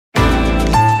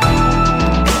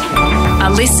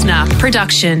listener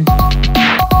production.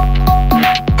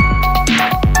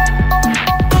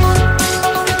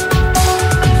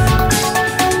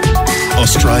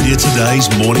 Australia Today's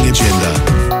Morning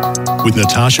Agenda with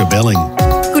Natasha Belling.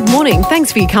 Good morning.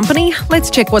 Thanks for your company. Let's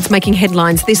check what's making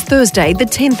headlines this Thursday, the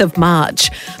 10th of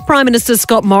March. Prime Minister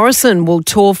Scott Morrison will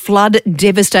tour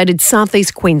flood-devastated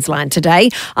southeast Queensland today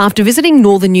after visiting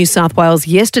northern New South Wales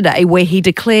yesterday, where he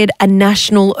declared a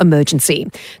national emergency.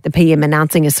 The PM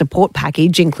announcing a support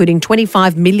package including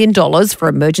 $25 million for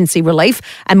emergency relief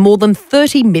and more than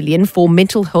 $30 million for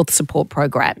mental health support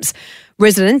programs.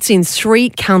 Residents in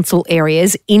 3 council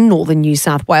areas in northern New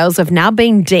South Wales have now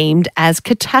been deemed as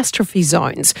catastrophe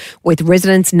zones, with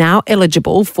residents now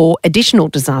eligible for additional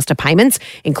disaster payments,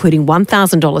 including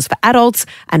 $1,000 for adults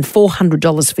and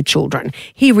 $400 for children.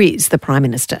 Here is the Prime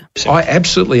Minister. I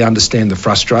absolutely understand the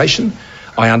frustration.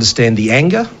 I understand the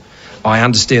anger. I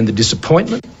understand the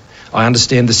disappointment. I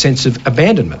understand the sense of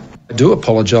abandonment. I do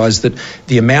apologise that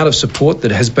the amount of support that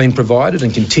has been provided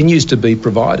and continues to be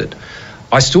provided,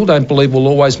 I still don't believe we'll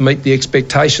always meet the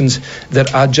expectations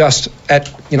that are just at,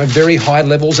 very high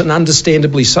levels, and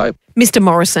understandably so. Mr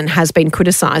Morrison has been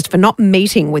criticised for not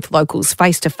meeting with locals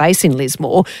face-to-face in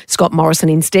Lismore. Scott Morrison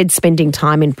instead spending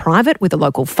time in private with a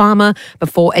local farmer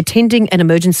before attending an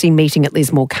emergency meeting at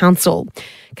Lismore Council.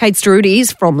 Kate Strudy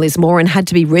is from Lismore and had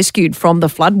to be rescued from the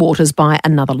floodwaters by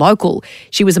another local.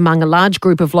 She was among a large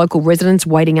group of local residents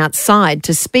waiting outside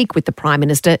to speak with the Prime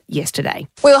Minister yesterday.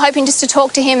 We were hoping just to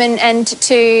talk to him and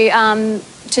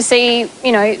to see,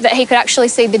 that he could actually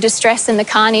see the distress and the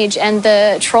carnage and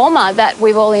the trauma that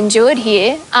we've all endured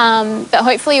here. But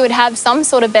hopefully he would have some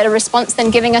sort of better response than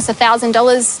giving us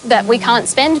 $1,000 that we can't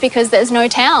spend because there's no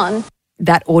town.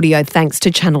 That audio thanks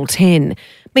to Channel 10.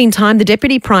 Meantime, the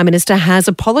Deputy Prime Minister has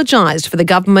apologised for the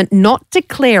government not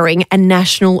declaring a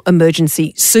national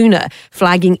emergency sooner,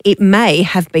 flagging it may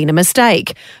have been a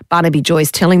mistake. Barnaby Joyce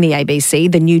telling the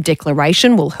ABC the new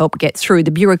declaration will help get through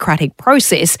the bureaucratic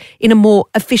process in a more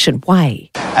efficient way.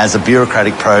 As the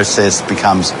bureaucratic process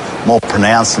becomes more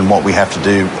pronounced in what we have to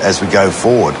do as we go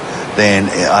forward, then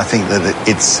I think that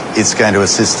it's going to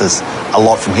assist us a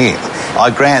lot from here. I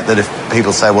grant that if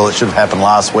people say, well, it should have happened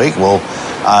last week,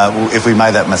 if we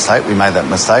made that mistake, we made that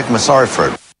mistake, and we're sorry for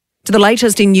it. To the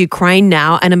latest in Ukraine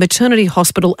now, and a maternity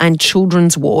hospital and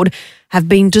children's ward have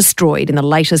been destroyed in the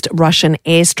latest Russian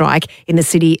airstrike in the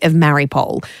city of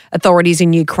Mariupol. Authorities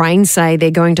in Ukraine say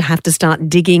they're going to have to start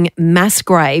digging mass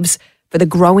graves for the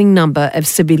growing number of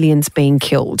civilians being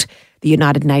killed. The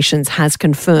United Nations has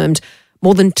confirmed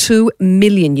more than 2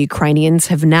 million Ukrainians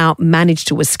have now managed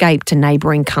to escape to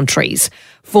neighbouring countries.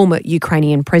 Former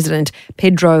Ukrainian President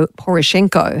Petro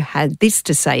Poroshenko had this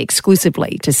to say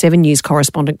exclusively to 7 News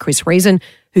correspondent Chris Reason,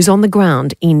 who's on the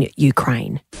ground in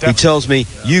Ukraine. He tells me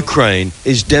Ukraine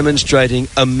is demonstrating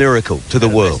a miracle to the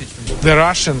world. The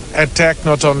Russian attack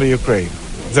not only Ukraine.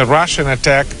 The Russian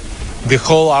attack the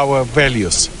whole our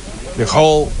values, the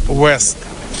whole West,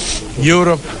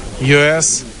 Europe,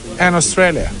 US and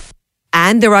Australia.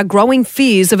 And there are growing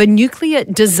fears of a nuclear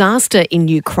disaster in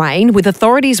Ukraine, with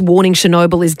authorities warning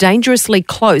Chernobyl is dangerously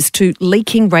close to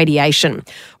leaking radiation.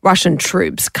 Russian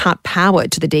troops cut power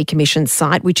to the decommissioned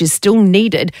site, which is still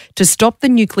needed to stop the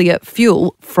nuclear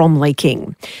fuel from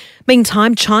leaking.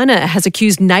 Meantime, China has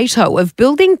accused NATO of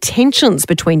building tensions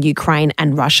between Ukraine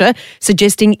and Russia,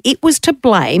 suggesting it was to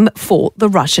blame for the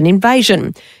Russian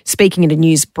invasion. Speaking at a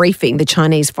news briefing, the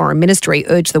Chinese Foreign Ministry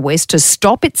urged the West to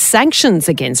stop its sanctions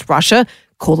against Russia,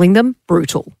 calling them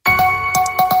brutal.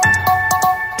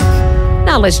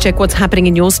 Now let's check what's happening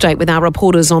in your state with our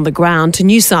reporters on the ground to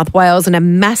New South Wales, and a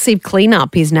massive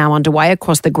clean-up is now underway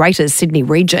across the Greater Sydney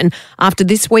region after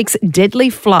this week's deadly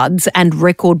floods and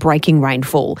record-breaking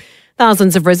rainfall.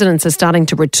 Thousands of residents are starting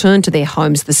to return to their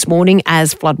homes this morning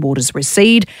as floodwaters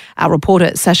recede. Our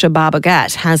reporter Sasha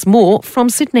Barbagat has more from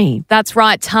Sydney. That's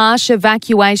right, Tash.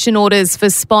 Evacuation orders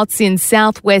for spots in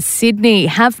southwest Sydney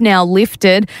have now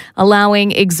lifted,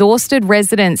 allowing exhausted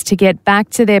residents to get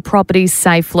back to their properties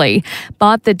safely.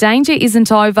 But the danger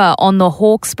isn't over on the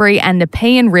Hawkesbury and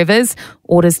Nepean rivers.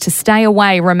 Orders to stay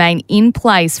away remain in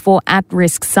place for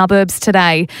at-risk suburbs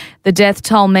today. The death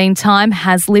toll, meantime,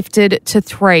 has lifted to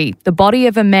 3. The body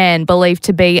of a man believed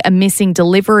to be a missing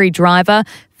delivery driver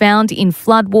found in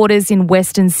floodwaters in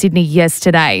Western Sydney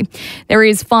yesterday. There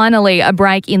is finally a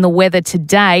break in the weather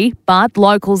today, but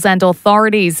locals and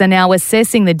authorities are now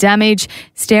assessing the damage,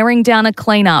 staring down a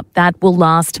clean-up that will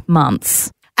last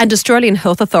months. And Australian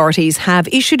health authorities have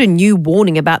issued a new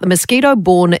warning about the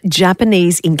mosquito-borne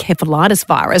Japanese encephalitis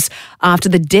virus after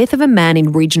the death of a man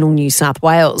in regional New South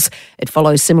Wales. It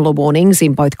follows similar warnings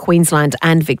in both Queensland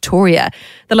and Victoria.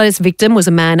 The latest victim was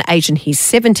a man aged in his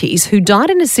 70s who died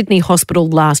in a Sydney hospital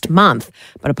last month,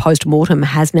 but a post-mortem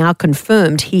has now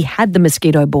confirmed he had the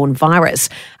mosquito-borne virus.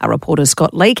 Our reporter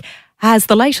Scott Leake has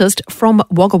the latest from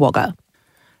Wagga Wagga.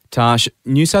 Tash,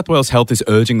 New South Wales Health is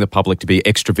urging the public to be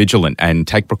extra vigilant and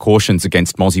take precautions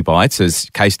against mozzie bites as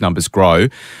case numbers grow.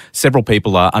 Several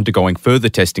people are undergoing further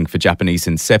testing for Japanese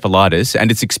encephalitis, and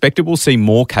it's expected we'll see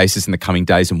more cases in the coming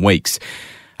days and weeks.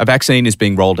 A vaccine is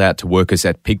being rolled out to workers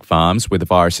at pig farms where the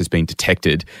virus has been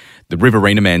detected. The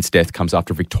Riverina man's death comes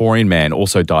after a Victorian man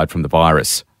also died from the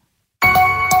virus.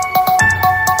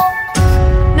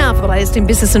 Now for the latest in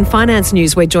business and finance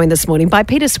news, we're joined this morning by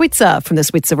Peter Switzer from the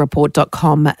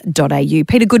switzerreport.com.au.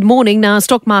 Peter, good morning. Now,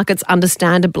 stock markets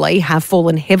understandably have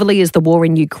fallen heavily as the war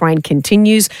in Ukraine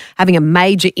continues, having a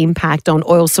major impact on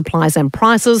oil supplies and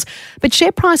prices. But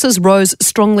share prices rose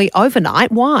strongly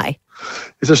overnight. Why?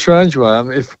 It's a strange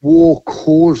one. If war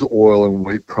caused oil and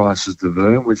wheat prices to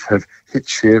boom, which have hit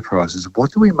share prices,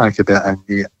 what do we make about a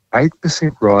near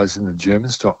 8% rise in the German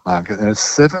stock market and a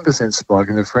 7% spike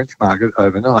in the French market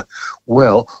overnight?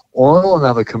 Well, oil and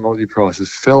other commodity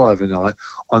prices fell overnight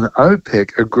on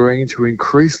OPEC agreeing to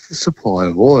increase the supply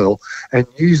of oil and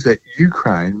news that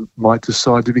Ukraine might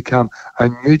decide to become a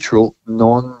neutral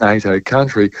non-NATO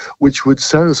country, which would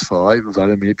satisfy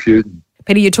Vladimir Putin.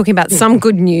 Peter, you're talking about some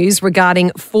good news regarding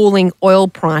falling oil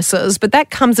prices, but that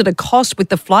comes at a cost with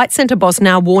the Flight Centre boss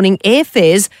now warning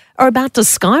airfares are about to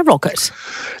skyrocket.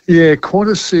 Yeah,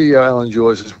 Qantas CEO Alan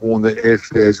Joyce has warned that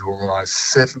airfares will rise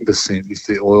 7% if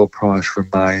the oil price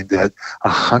remained at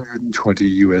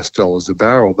 $120 a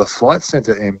barrel. The Flight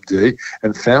Centre MD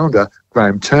and founder,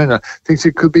 Graham Turner, thinks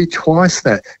it could be twice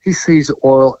that. He sees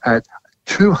oil at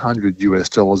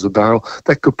 $200 a barrel.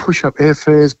 That could push up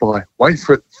airfares by, wait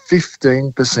for it,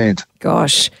 15%.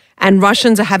 Gosh. And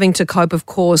Russians are having to cope, of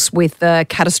course, with the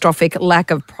catastrophic lack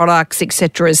of products,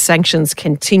 etc., as sanctions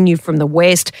continue from the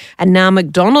West. And now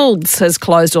McDonald's has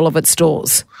closed all of its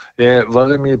stores. Yeah,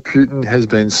 Vladimir Putin has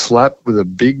been slapped with a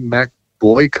Big Mac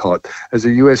boycott as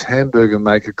a US hamburger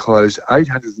maker closed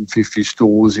 850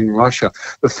 stores in Russia.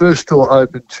 The first store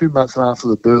opened 2 months after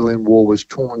the Berlin Wall was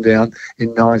torn down in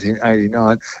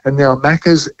 1989, and now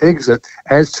Macca's exit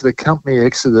adds to the company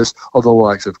exodus of the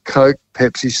likes of Coke,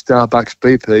 Pepsi, Starbucks,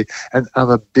 BP, and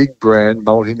other big brand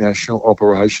multinational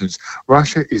operations.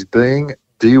 Russia is being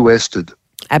de-Wested.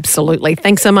 Absolutely.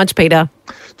 Thanks so much, Peter.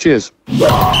 Cheers.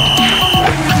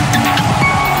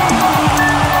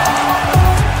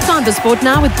 The sport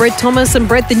now with Brett Thomas. And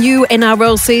Brett, the new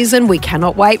NRL season, we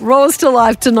cannot wait. Roars to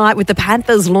life tonight with the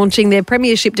Panthers launching their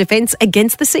premiership defence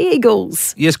against the Sea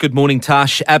Eagles. Yes, good morning,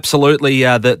 Tash. Absolutely.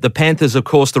 The Panthers, of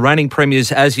course, the reigning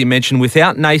premiers, as you mentioned.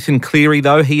 Without Nathan Cleary,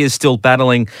 though, he is still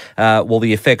battling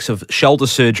the effects of shoulder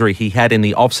surgery he had in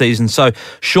the off-season. So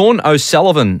Sean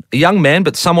O'Sullivan, a young man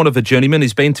but somewhat of a journeyman,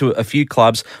 he's been to a few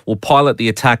clubs, will pilot the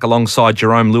attack alongside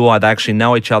Jerome Luai. They actually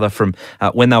know each other from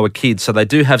when they were kids, so they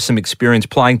do have some experience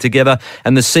playing together.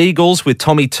 And the Seagulls with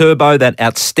Tommy Turbo, that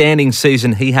outstanding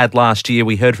season he had last year.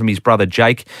 We heard from his brother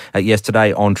Jake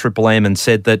yesterday on Triple M and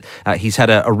said that he's had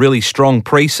a really strong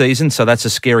pre-season, so that's a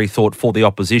scary thought for the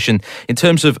opposition. In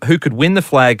terms of who could win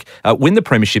the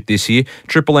premiership this year,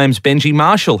 Triple M's Benji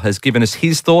Marshall has given us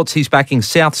his thoughts. He's backing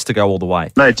Souths to go all the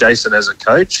way. I know Jason as a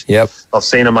coach. Yep. I've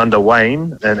seen him under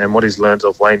Wayne, and what he's learned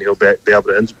of Wayne he'll be able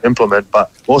to implement,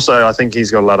 but also I think he's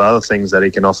got a lot of other things that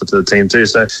he can offer to the team too.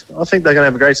 So I think they're going to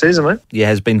have a great season, mate. Yeah,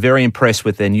 has been very impressed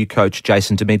with their new coach,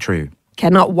 Jason Demetriou.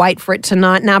 Cannot wait for it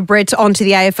tonight. Now, Brett, on to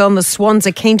the AFL, and the Swans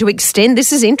are keen to extend.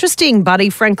 This is interesting.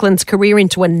 Buddy Franklin's career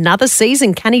into another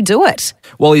season. Can he do it?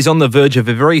 Well, he's on the verge of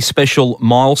a very special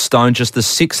milestone, just the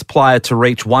sixth player to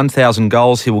reach 1,000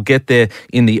 goals. He will get there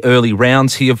in the early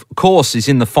rounds. He, of course, is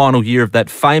in the final year of that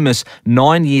famous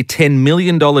 9-year, $10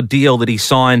 million deal that he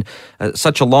signed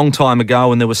such a long time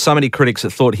ago, and there were so many critics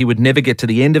that thought he would never get to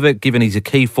the end of it, given he's a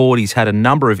key forward. He's had a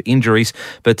number of injuries,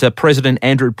 but President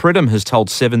Andrew Pridham has told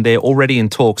Seven they're already in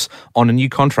talks on a new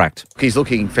contract. He's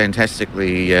looking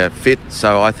fantastically fit,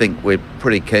 so I think we're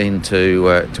pretty keen to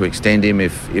extend him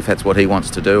if that's what he wants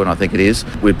to do, and I think it is.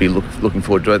 We'd be looking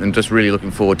forward to it, and just really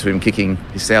looking forward to him kicking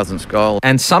his 1,000th goal.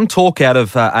 And some talk out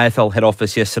of AFL head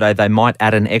office yesterday, they might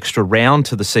add an extra round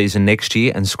to the season next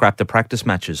year and scrap the practice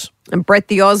matches. And Brett,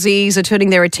 the Aussies are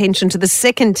turning their attention to the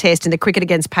second test in the cricket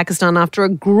against Pakistan after a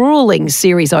gruelling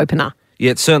series opener. Yeah,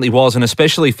 it certainly was, and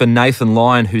especially for Nathan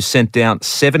Lyon, who sent down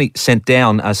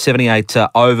 78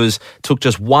 overs, took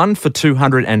just 1 for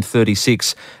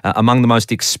 236, among the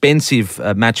most expensive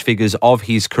match figures of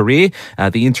his career.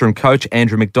 The interim coach,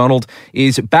 Andrew McDonald,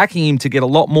 is backing him to get a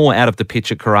lot more out of the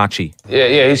pitch at Karachi.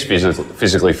 Yeah, he's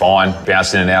physically fine,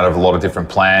 bounced in and out of a lot of different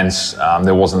plans.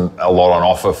 There wasn't a lot on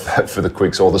offer for the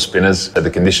quicks or the spinners. The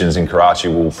conditions in Karachi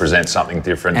will present something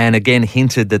different. And again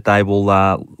hinted that they will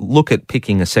look at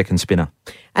picking a second spinner.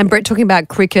 And Brett, talking about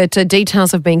cricket,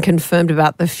 details have been confirmed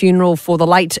about the funeral for the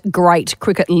late, great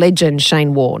cricket legend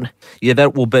Shane Warne. Yeah,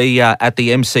 that will be at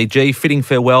the MCG, fitting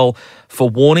farewell for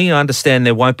Warney. I understand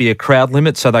there won't be a crowd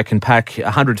limit, so they can pack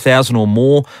 100,000 or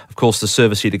more. Of course, the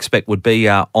service you'd expect would be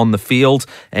on the field,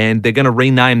 and they're going to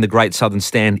rename the Great Southern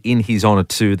Stand in his honour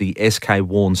to the SK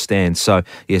Warne Stand. So,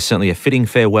 yeah, certainly a fitting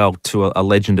farewell to a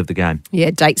legend of the game.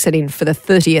 Yeah, date set in for the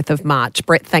 30th of March.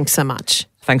 Brett, thanks so much.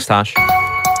 Thanks, Tash.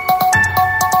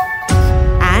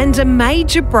 And a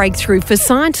major breakthrough for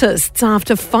scientists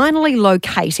after finally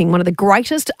locating one of the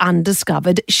greatest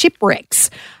undiscovered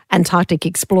shipwrecks. Antarctic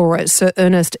explorer Sir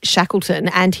Ernest Shackleton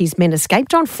and his men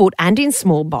escaped on foot and in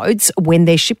small boats when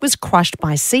their ship was crushed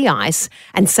by sea ice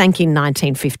and sank in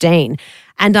 1915.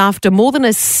 And after more than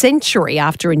a century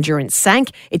after Endurance sank,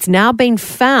 it's now been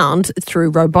found through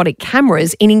robotic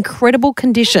cameras in incredible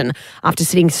condition after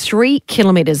sitting 3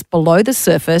 kilometres below the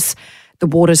surface. The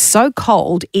water's so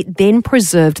cold, it then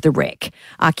preserved the wreck.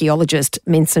 Archaeologist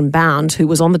Menson Bound, who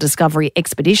was on the Discovery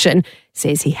expedition,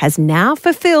 says he has now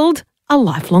fulfilled a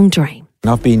lifelong dream.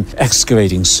 I've been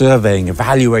excavating, surveying,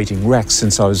 evaluating wrecks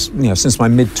since I was, since my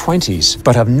mid-20s,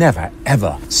 but I've never,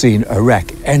 ever seen a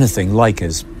wreck anything like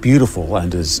as beautiful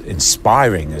and as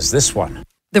inspiring as this one.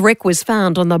 The wreck was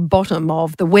found on the bottom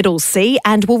of the Weddell Sea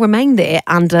and will remain there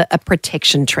under a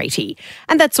protection treaty.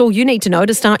 And that's all you need to know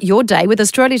to start your day with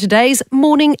Australia Today's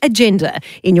Morning Agenda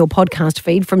in your podcast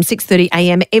feed from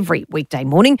 6:30am every weekday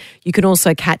morning. You can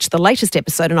also catch the latest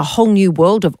episode in a whole new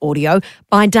world of audio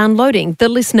by downloading the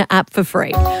Listener app for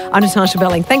free. I'm Natasha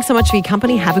Belling. Thanks so much for your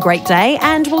company. Have a great day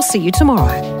and we'll see you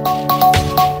tomorrow.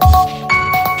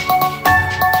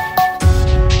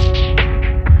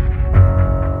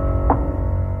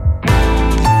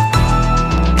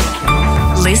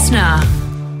 Listener.